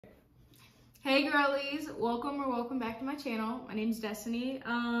Hey girlies, welcome back to my channel. My name is Destiny.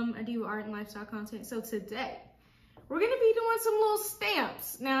 I do art and lifestyle content. So today we're gonna be doing some little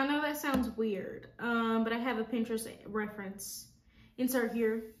stamps. Now I know that sounds weird, but I have a Pinterest reference. Insert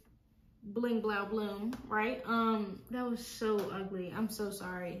here, bling blow bloom, right? That was so ugly. I'm so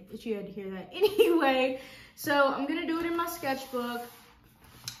sorry that you had to hear that. Anyway, so I'm gonna do it in my sketchbook.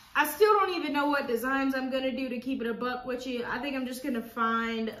 I still don't even know what designs I'm gonna do to keep it a buck with you. I think I'm just gonna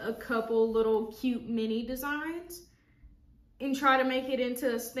find a couple little cute mini designs and try to make it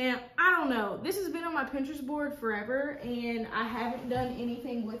into a stamp. I don't know. This has been on my Pinterest board forever and I haven't done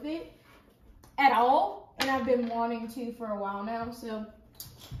anything with it at all. And I've been wanting to for a while now. So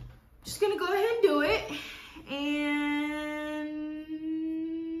just gonna go ahead and do it. And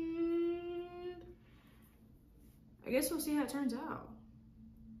I guess we'll see how it turns out.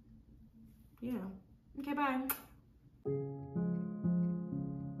 Yeah. Okay, bye.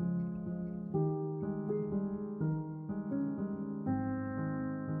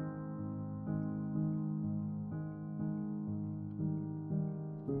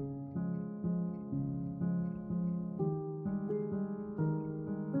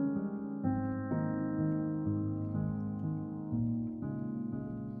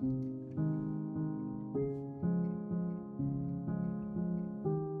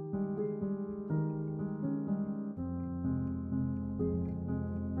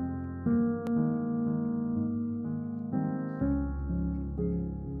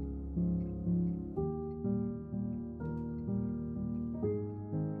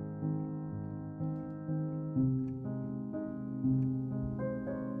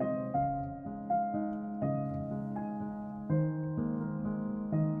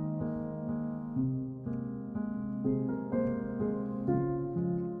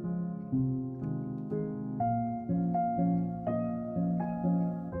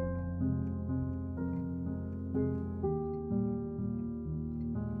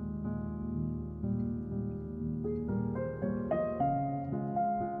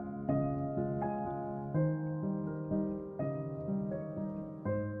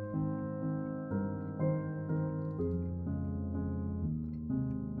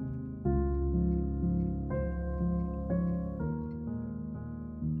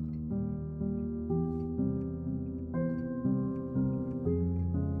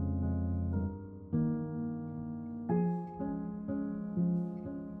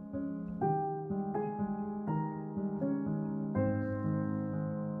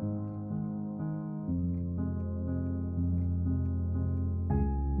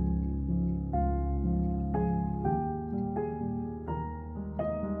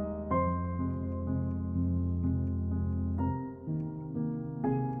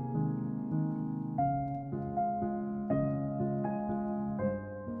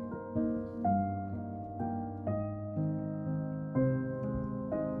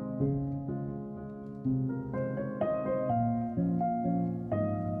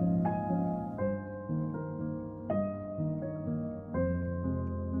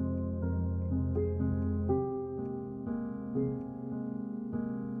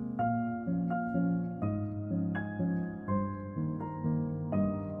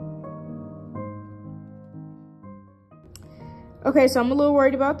 Okay, so I'm a little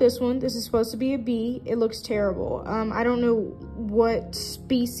worried about this one. This is supposed to be a bee. It looks terrible. I don't know what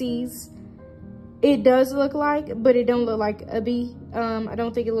species it does look like, but it don't look like a bee. I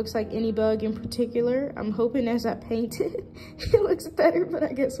don't think it looks like any bug in particular. I'm hoping as I paint it, it looks better, but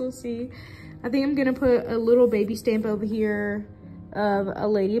I guess we'll see. I think I'm gonna put a little baby stamp over here of a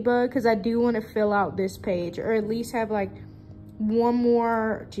ladybug because I do want to fill out this page, or at least have like one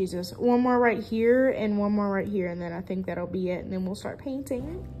more right here and one more right here, and then I think that'll be it, and then we'll start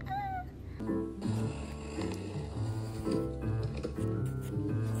painting.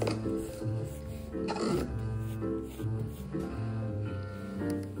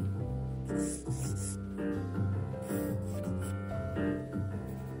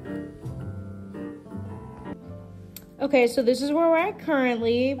 Okay, so this is where we're at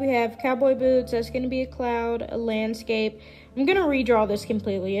currently. We have cowboy boots, that's gonna be a cloud, a landscape. I'm gonna redraw this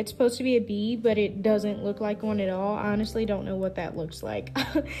completely. It's supposed to be a bee, but it doesn't look like one at all. I honestly don't know what that looks like.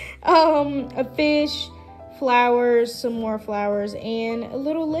 A fish, flowers, some more flowers, and a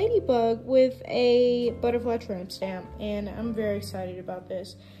little ladybug with a butterfly tramp stamp. And I'm very excited about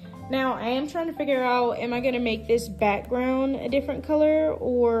this. Now, I am trying to figure out, am I gonna make this background a different color,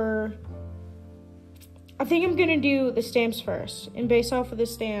 or I think I'm gonna do the stamps first, and based off of the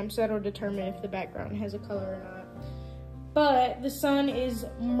stamps, that'll determine if the background has a color or not. But the sun is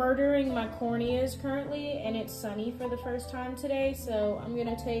murdering my corneas currently, and it's sunny for the first time today, so I'm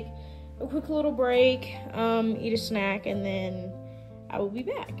gonna take a quick little break, eat a snack, and then I will be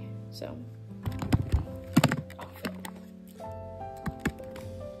back. So.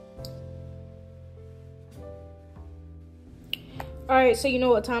 Alright, so you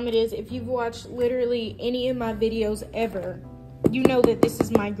know what time it is. If you've watched literally any of my videos ever, you know that this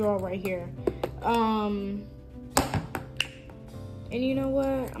is my girl right here. And you know what?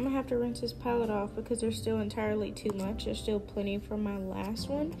 I'm gonna have to rinse this palette off because there's still entirely too much. There's still plenty from my last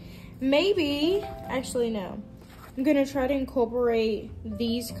one. Maybe, actually no. I'm gonna try to incorporate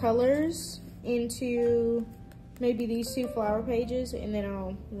these colors into maybe these 2 flower pages, and then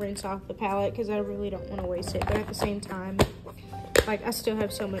I'll rinse off the palette because I really don't want to waste it. But at the same time, like, I still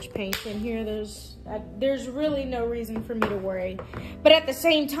have so much paint in here. There's really no reason for me to worry. But at the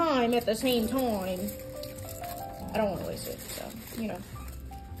same time, I don't want to waste it, so, you know.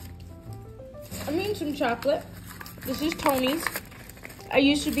 I'm eating some chocolate. This is Tony's. I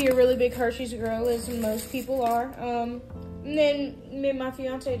used to be a really big Hershey's girl, as most people are. And then me and my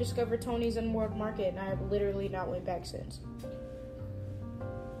fiance discovered Tony's in World Market, and I have literally not went back since.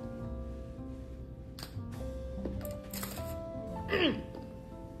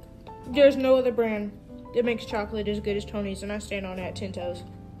 There's no other brand that makes chocolate as good as Tony's, and I stand on that 10 toes.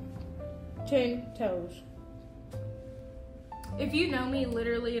 10 toes. If you know me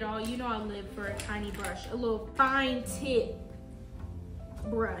literally at all, you know I live for a tiny brush, a little fine tip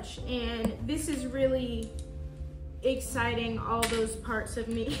brush. And this is really exciting all those parts of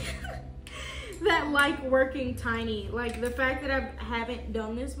me that like working tiny. Like, the fact that I haven't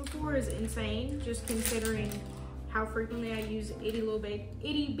done this before is insane, just considering how frequently I use itty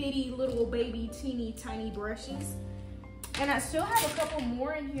bitty little baby teeny tiny brushes. And I still have a couple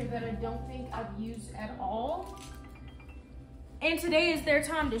more in here that I don't think I've used at all. And today is their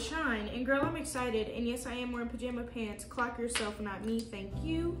time to shine. And girl, I'm excited. And yes, I am wearing pajama pants. Clock yourself, not me, thank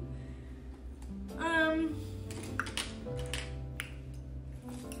you.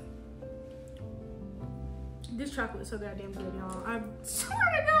 This chocolate is so goddamn good, y'all. I swear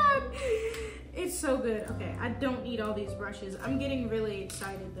to God, it's so good. Okay, I don't need all these brushes. I'm getting really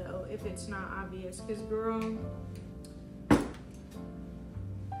excited though, if it's not obvious, because girl,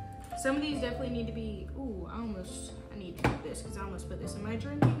 some of these definitely need to be, ooh, I need to put this, because I almost put this in my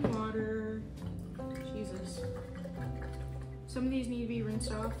drinking water. Jesus. Some of these need to be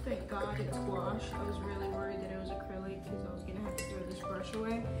rinsed off. Thank God it's gouache. I was really worried that it was acrylic, because I was gonna have to throw this brush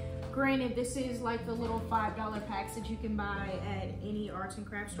away. Granted, this is like the little $5 packs that you can buy at any arts and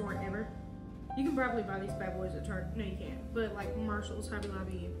crafts store ever. You can probably buy these bad boys at Target. No, you can't. But like Marshall's, Hobby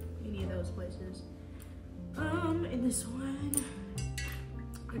Lobby, any of those places. And this one,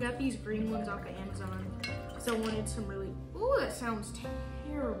 I got these green ones off of Amazon. So I wanted some really, ooh, that sounds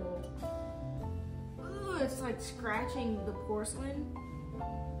terrible. Ooh, it's like scratching the porcelain.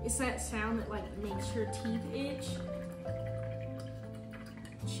 It's that sound that like makes your teeth itch.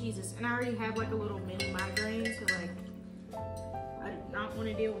 Jesus, and I already have like a little mini migraine, so like, I do not want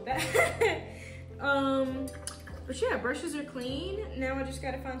to deal with that. But yeah, brushes are clean. Now I just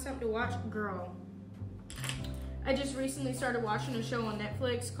gotta find something to watch. Girl, I just recently started watching a show on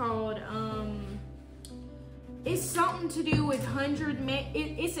Netflix called, it's something to do with 100 men.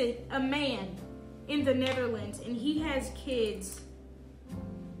 It's a man in the Netherlands, and he has kids.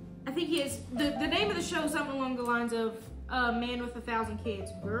 I think he has, the name of the show is something along the lines of Man with 1,000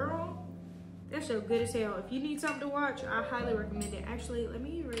 Kids. Girl, that show good as hell. If you need something to watch, I highly recommend it. Actually, let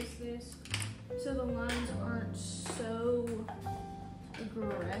me erase this so the lines aren't so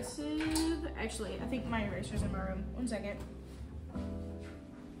aggressive. Actually, I think my eraser's in my room. 1 second.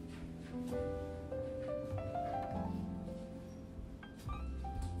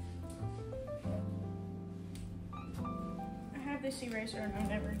 I have this eraser and I've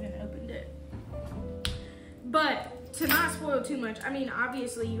never even opened it. But to not spoil too much, I mean,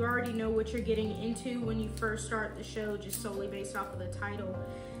 obviously you already know what you're getting into when you first start the show, just solely based off of the title.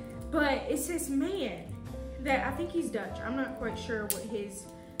 But it's this man that, I think he's Dutch. I'm not quite sure what his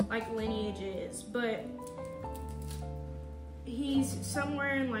like lineage is, but he's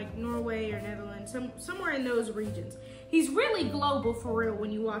somewhere in like Norway or Netherlands, somewhere in those regions. He's really global for real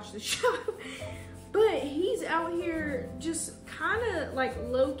when you watch the show. But he's out here just kind of like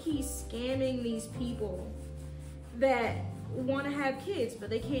low-key scamming these people that want to have kids, but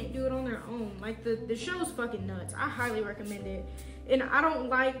they can't do it on their own. Like, the show's fucking nuts. I highly recommend it. And I don't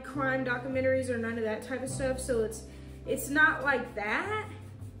like crime documentaries or none of that type of stuff, so it's not like that,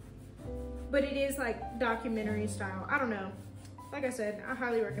 but it is like documentary style. I don't know. Like I said, I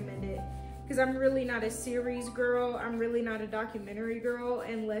highly recommend it, because I'm really not a series girl. I'm really not a documentary girl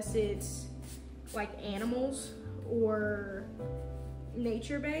unless it's like animals or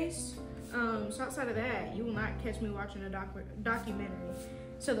nature based. So outside of that, you will not catch me watching a documentary.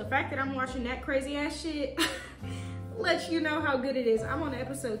 So the fact that I'm watching that crazy ass shit lets you know how good it is. I'm on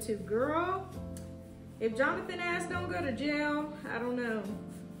episode 2, girl. If Jonathan ass don't go to jail, I don't know.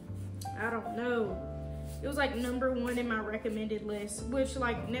 It was like #1 in my recommended list, which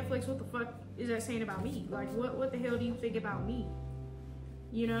like Netflix, what the fuck is that saying about me? Like what the hell do you think about me?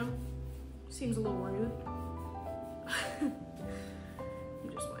 You know? Seems a little rude. I'm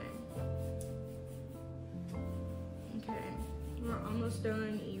just playing. Okay, we're almost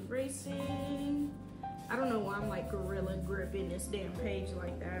done erasing. I don't know why I'm like gorilla gripping this damn page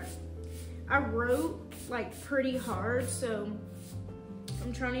like that. I wrote like pretty hard, so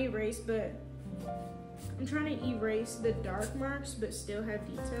I'm trying to erase, but I'm trying to erase the dark marks but still have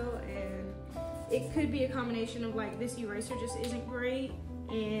detail, and it could be a combination of like this eraser just isn't great,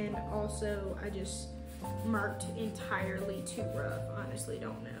 and also I just marked entirely too rough. Honestly,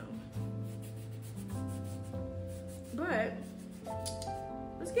 don't know. But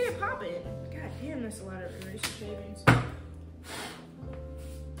let's get it popping. God damn, that's a lot of eraser shavings.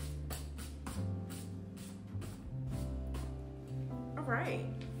 All right.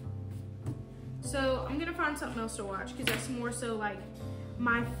 So I'm gonna find something else to watch because that's more so like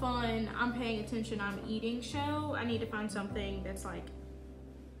my fun, I'm paying attention, I'm eating show. I need to find something that's like,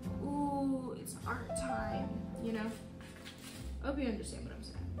 ooh, it's art time, you know? I hope you understand what I'm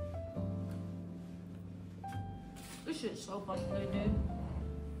saying. This shit's so fucking good, dude.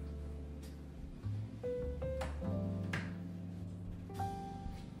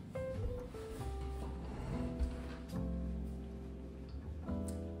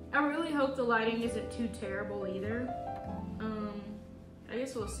 I really hope the lighting isn't too terrible either. I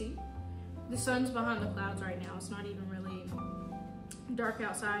guess we'll see. The sun's behind the clouds right now. It's not even really dark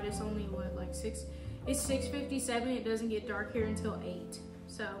outside. It's only what, like 6? It's 6:57. It doesn't get dark here until 8.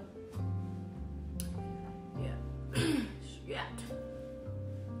 So, yeah. Shit.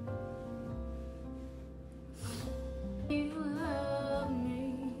 You love me.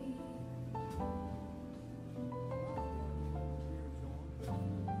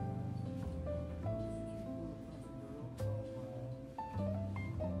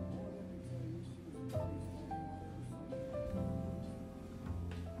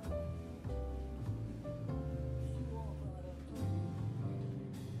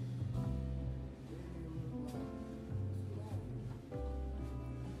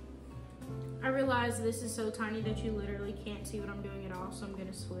 I realize this is so tiny that you literally can't see what I'm doing at all, so I'm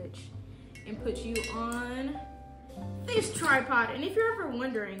gonna switch and put you on this tripod. And if you're ever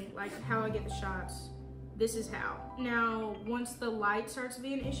wondering like how I get the shots, this is how. Now, once the light starts to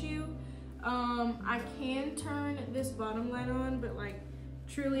be an issue, I can turn this bottom light on, but like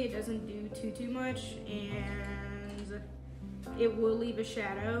truly it doesn't do too much, and it will leave a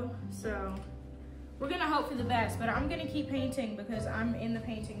shadow. So we're gonna hope for the best, but I'm gonna keep painting because I'm in the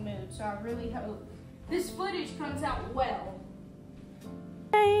painting mood. So I really hope this footage comes out well.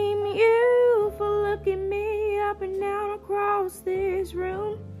 Blame you for looking me up and down across this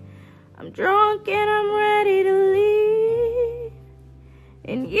room. I'm drunk and I'm ready to leave,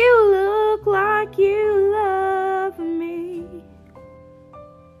 and you look like you love me.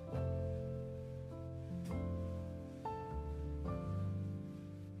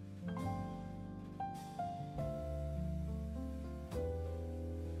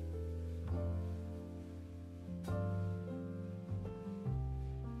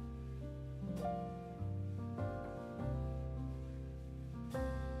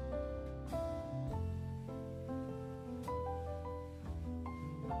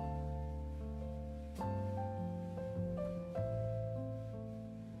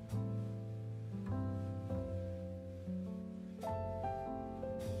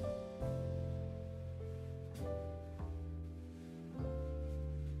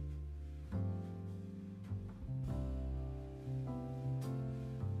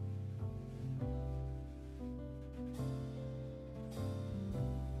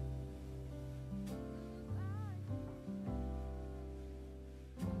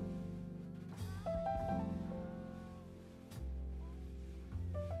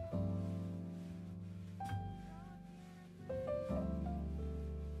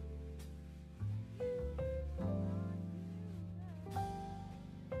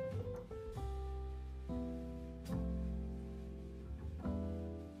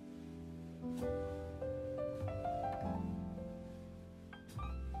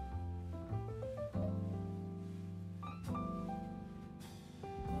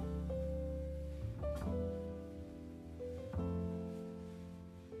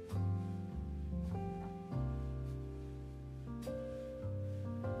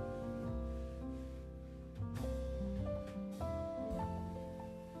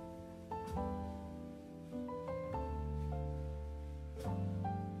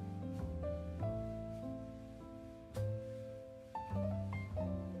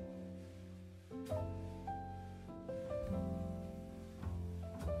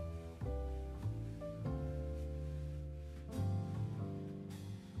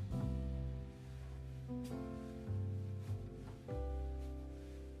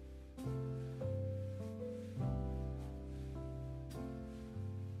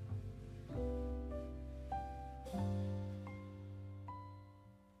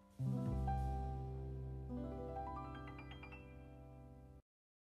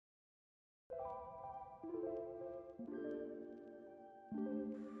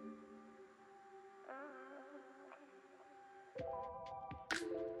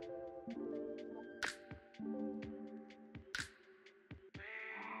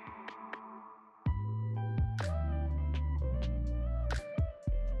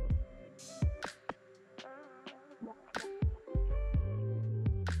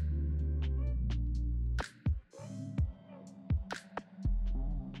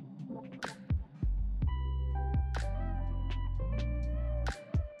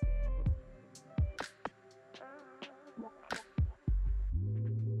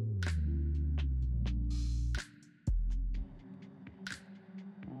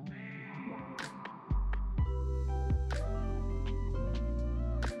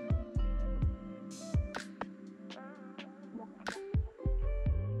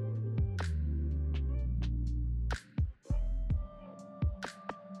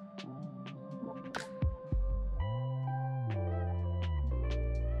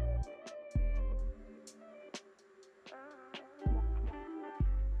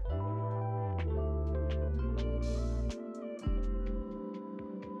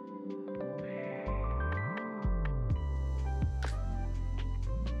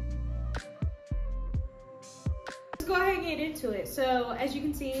 get into it. So as you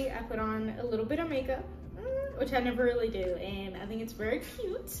can see, I put on a little bit of makeup, which I never really do, and I think it's very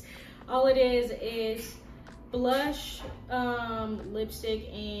cute. All it is blush, lipstick,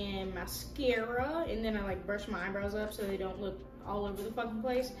 and mascara, and then I like brush my eyebrows up so they don't look all over the fucking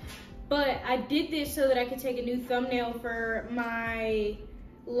place. But I did this so that I could take a new thumbnail for my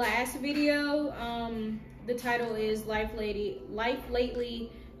last video. The title is Life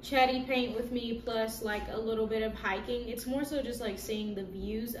Lately, Chatty Paint with Me, plus like a little bit of hiking. It's more so just like seeing the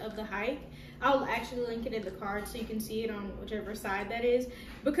views of the hike. I'll actually link it in the card so you can see it on whichever side that is,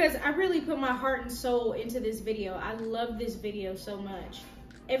 because I really put my heart and soul into this video. I love this video so much.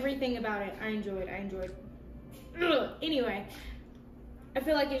 Everything about it, I enjoyed. Anyway, I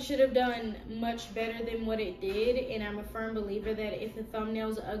feel like it should have done much better than what it did, and I'm a firm believer that if the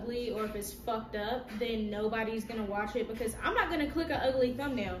thumbnail's ugly or if it's fucked up, then nobody's gonna watch it, because I'm not gonna click an ugly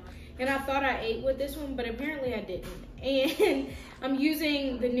thumbnail. And I thought I ate with this one, but apparently I didn't. And I'm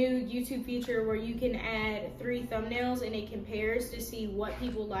using the new YouTube feature where you can add 3 thumbnails and it compares to see what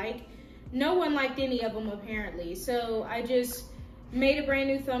people like. No one liked any of them apparently, so I just made a brand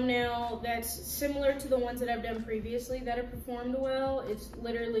new thumbnail that's similar to the ones that I've done previously that have performed well. It's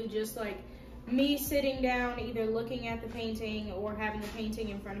literally just like me sitting down, either looking at the painting or having the painting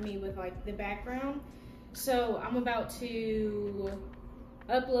in front of me with like the background. So I'm about to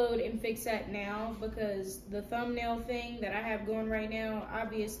upload and fix that now, because the thumbnail thing that I have going right now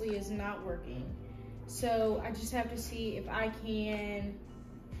obviously is not working. So I just have to see if I can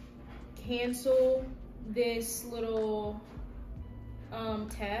cancel this little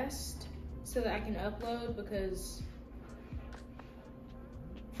test so that I can upload, because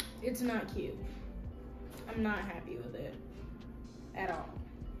it's not cute. I'm not happy with it at all.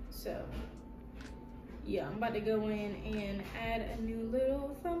 So yeah, I'm about to go in and add a new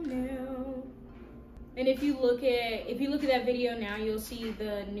little thumbnail. And if you look at that video now, you'll see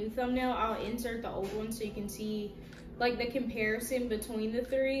the new thumbnail. I'll insert the old one so you can see like the comparison between the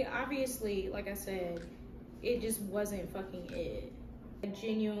 3. Obviously, like I said, it just wasn't fucking it. I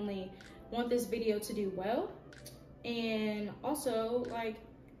genuinely want this video to do well, and also like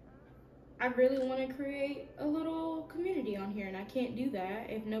I really want to create a little community on here, and I can't do that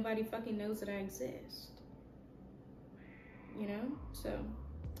if nobody fucking knows that I exist, you know? So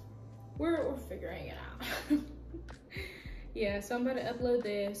we're figuring it out. Yeah, so I'm about to upload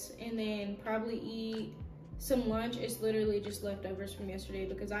this and then probably eat some lunch. It's literally just leftovers from yesterday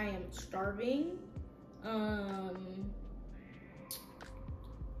because I am starving.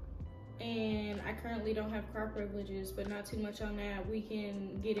 And I currently don't have car privileges, but not too much on that. We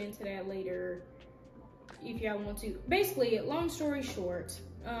can get into that later if y'all want to. Basically, long story short,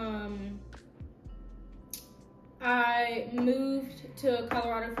 I moved to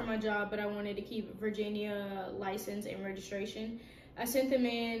Colorado for my job, but I wanted to keep Virginia license and registration. I sent them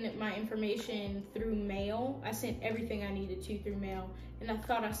in my information through mail. I sent everything I needed to through mail, and I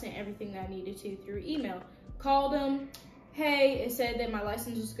thought I sent everything that I needed to through email. Called them. Hey, it said that my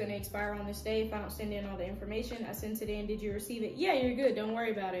license was going to expire on this day if I don't send in all the information. I sent it in. Did you receive it? Yeah, you're good. Don't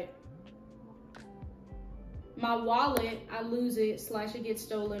worry about it. My wallet, I lose it / it gets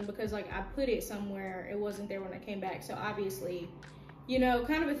stolen because like I put it somewhere. It wasn't there when I came back. So obviously, you know,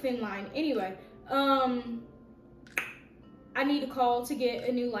 kind of a thin line. Anyway, I need to call to get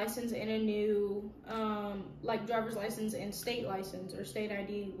a new license and a new like driver's license and state license or state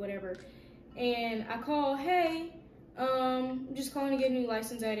ID, whatever. And I call, hey, just calling to get a new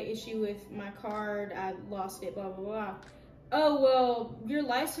license. I had an issue with my card. I lost it, blah, blah, blah. Oh, well, your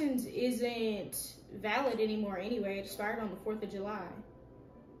license isn't valid anymore anyway. It expired on the 4th of July.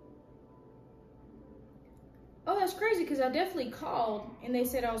 Oh, that's crazy, because I definitely called and they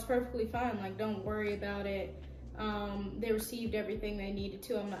said I was perfectly fine. Like, don't worry about it. They received everything they needed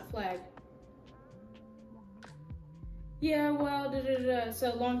to. I'm not flagged. Yeah, well,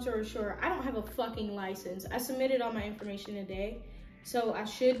 So long story short, I don't have a fucking license. I submitted all my information today, so I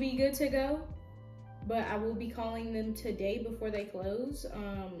should be good to go, but I will be calling them today before they close.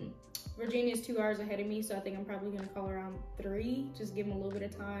 Virginia's 2 hours ahead of me, so I think I'm probably gonna call around 3, just give them a little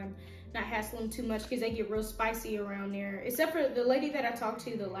bit of time, not hassle them too much, because they get real spicy around there. Except for the lady that I talked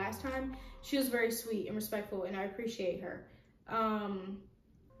to the last time, she was very sweet and respectful, and I appreciate her.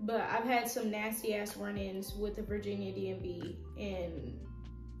 But I've had some nasty ass run-ins with the Virginia DMV, and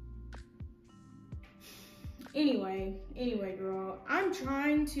anyway, girl, I'm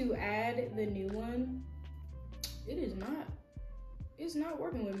trying to add the new one. It's not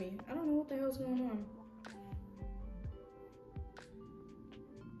working with me. I don't know what the hell's going on.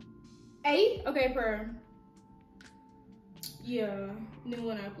 8? Okay, yeah, new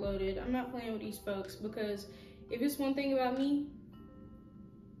one uploaded. I'm not playing with these folks, because if it's one thing about me,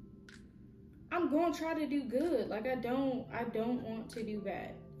 I'm gonna try to do good. Like I don't want to do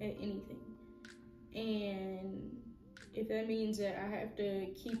bad at anything. And if that means that I have to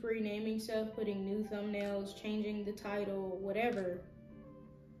keep renaming stuff, putting new thumbnails, changing the title, whatever,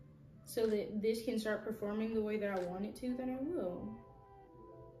 so that this can start performing the way that I want it to, then I will.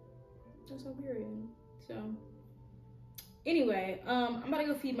 That's all period. So anyway, I'm about to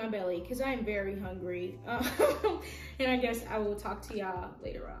go feed my belly because I am very hungry. And I guess I will talk to y'all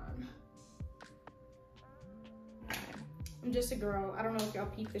later on. I'm just a girl. I don't know if y'all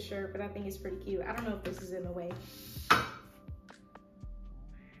peeped the shirt, but I think it's pretty cute. I don't know if this is in the way.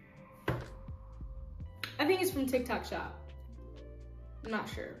 I think it's from TikTok Shop. I'm not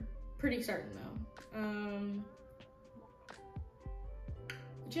sure. Pretty certain though.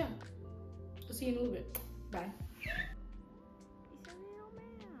 But yeah, I'll see you in a little bit. Bye. It's a little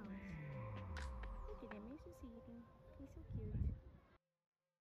mouse. Look at him, he's just eating. He's so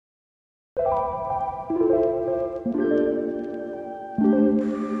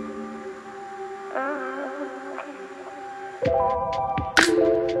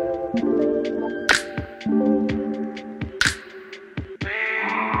cute.